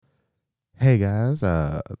Hey guys,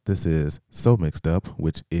 this is So Mixed Up,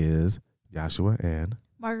 which is Joshua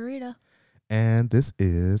Margarita. and this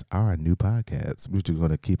is our new podcast. We're just going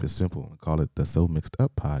to keep it simple and call it the So Mixed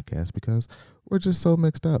Up podcast because we're just so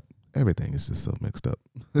mixed up. Everything is just so mixed up.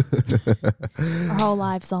 Our whole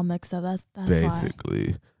lives all mixed up. That's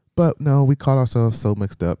Basically. But no, we call ourselves So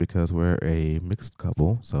Mixed Up because we're a mixed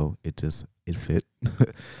couple, so it fit.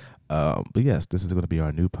 But yes, this is going to be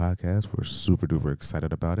our new podcast. We're super duper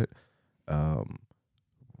excited about it.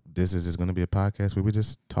 This is just going to be a podcast where we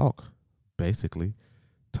just talk, basically.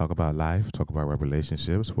 Talk about life, talk about our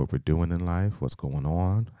relationships, what we're doing in life, what's going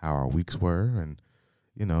on, how our weeks were, and,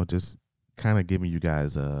 just kind of giving you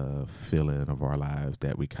guys a feeling of our lives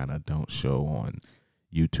that we kind of don't show on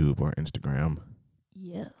YouTube or Instagram.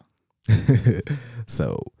 Yeah.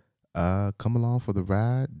 So, come along for the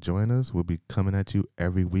ride. Join us. We'll be coming at you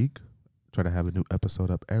every week. Try to have a new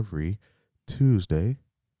episode up every Tuesday.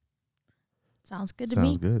 Sounds good to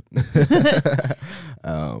me. Sounds good.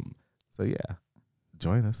 So yeah,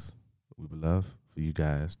 join us. We would love for you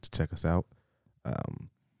guys to check us out.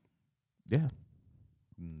 Yeah,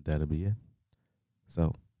 that'll be it.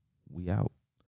 So we out.